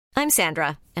I'm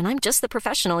Sandra, and I'm just the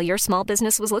professional your small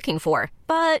business was looking for.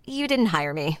 But you didn't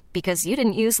hire me because you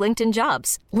didn't use LinkedIn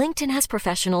Jobs. LinkedIn has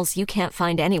professionals you can't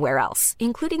find anywhere else,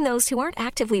 including those who aren't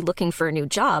actively looking for a new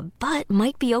job, but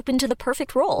might be open to the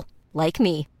perfect role, like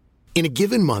me. In a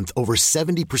given month, over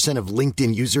 70% of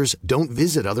LinkedIn users don't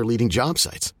visit other leading job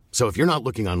sites. So if you're not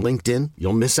looking on LinkedIn,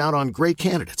 you'll miss out on great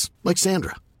candidates like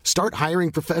Sandra. Start hiring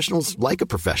professionals like a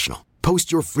professional.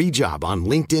 Post your free job on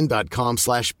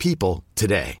linkedin.com/people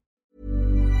today.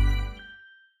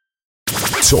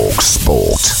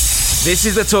 talkSPORT. This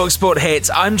is the talkSPORT Hit.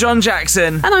 I'm John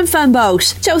Jackson. And I'm Fern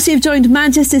Bolt. Chelsea have joined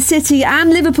Manchester City and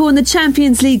Liverpool in the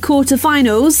Champions League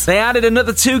quarter-finals. They added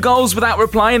another 2 goals without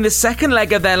reply in the second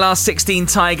leg of their last 16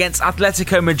 tie against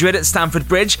Atletico Madrid at Stamford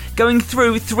Bridge, going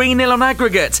through 3-0 on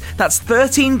aggregate. That's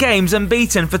 13 games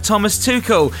unbeaten for Thomas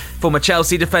Tuchel. Former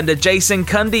Chelsea defender Jason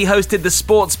Cundy hosted the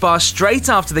sports bar straight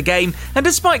after the game, and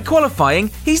despite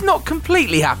qualifying, he's not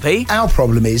completely happy. Our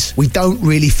problem is we don't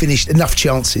really finish enough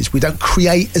chances. We don't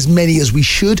create as many as we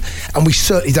should, and we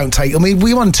certainly don't take. I mean,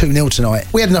 we won 2-0 tonight.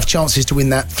 We had enough chances to win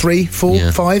that 3, 4,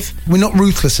 5. We're not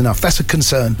ruthless enough. That's a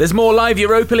concern. There's more live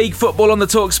Europa League football on the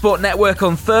talkSPORT network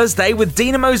on Thursday, with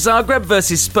Dinamo Zagreb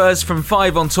versus Spurs from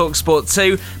 5 on talkSPORT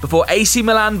 2, before AC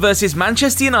Milan versus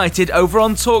Manchester United over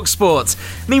on talkSPORT.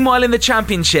 Meanwhile, in the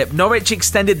Championship, Norwich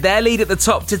extended their lead at the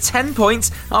top to 10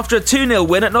 points after a 2-0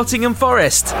 win at Nottingham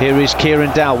Forest. Here is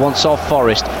Kieran Dow, once off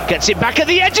Forest, gets it back at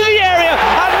the edge of the area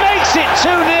and makes it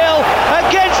 2-0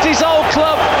 against his old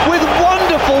club with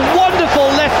wonderful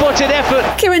left-footed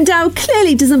effort. Kieran Dow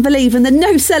clearly doesn't believe in the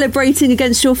no celebrating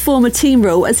against your former team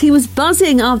rule, as he was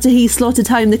buzzing after he slotted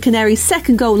home the Canaries'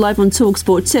 second goal live on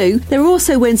talkSPORT 2. There were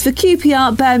also wins for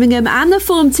QPR, Birmingham and the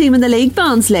form team in the league,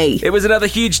 Barnsley. It was another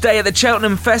huge day at the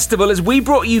Cheltenham Festival as we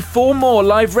brought you 4 more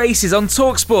live races on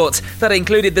talkSPORT. That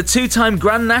included the 2-time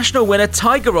Grand National winner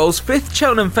Tiger Roll's 5th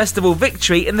Cheltenham Festival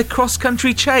victory in the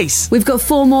cross-country chase. We've got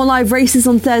 4 more live races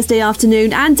on Thursday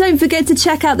afternoon, and don't forget to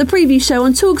check out the preview show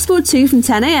on talkSPORT 2 from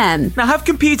 10 a.m. Now, have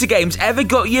computer games ever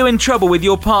got you in trouble with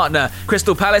your partner?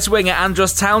 Crystal Palace winger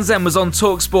Andros Townsend was on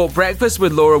talkSPORT Breakfast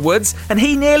with Laura Woods, and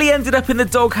he nearly ended up in the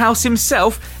doghouse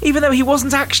himself, even though he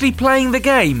wasn't actually playing the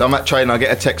game. I'm at training, I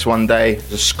get a text one day,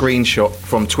 a screenshot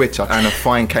from Twitter, and a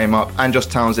fine came up. Andros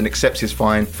Townsend accepts his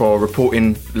fine for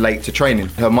reporting late to training.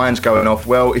 Her mind's going off,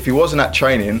 well, if he wasn't at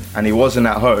training and he wasn't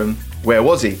at home, where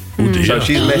was he? So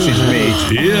she's messaged me.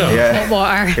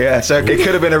 Yeah, so it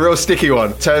could have been a real sticky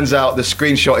one. Turns out the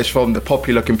screenshot is from the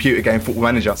popular computer game Football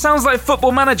Manager. Sounds like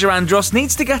Football Manager Andros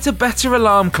needs to get a better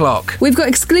alarm clock. We've got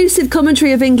exclusive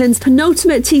commentary of England's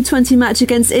penultimate T20 match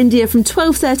against India from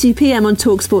 12:30pm on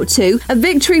talkSPORT 2. A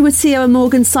victory would see our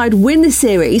Morgan's side win the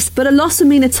series, but a loss would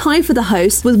mean a tie for the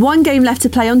hosts with 1 game left to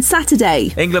play on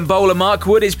Saturday. England bowler Mark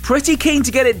Wood is pretty keen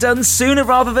to get it done sooner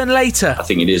rather than later. I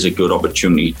think it is a good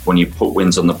opportunity when you put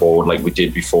wins on the board like we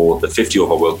did before the 50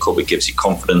 over World Cup. It gives you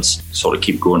confidence, sort of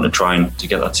keep going to trying to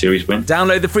get that series win.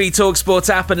 Download the free talkSPORT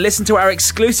app and listen to our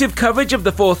exclusive coverage of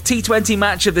the 4th T20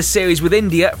 match of the series with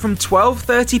India from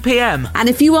 12:30pm. And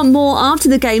if you want more after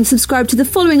the game, subscribe to the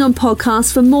following on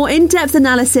podcast for more in-depth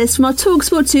analysis from our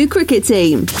talkSPORT 2 cricket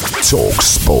team.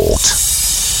 talkSPORT.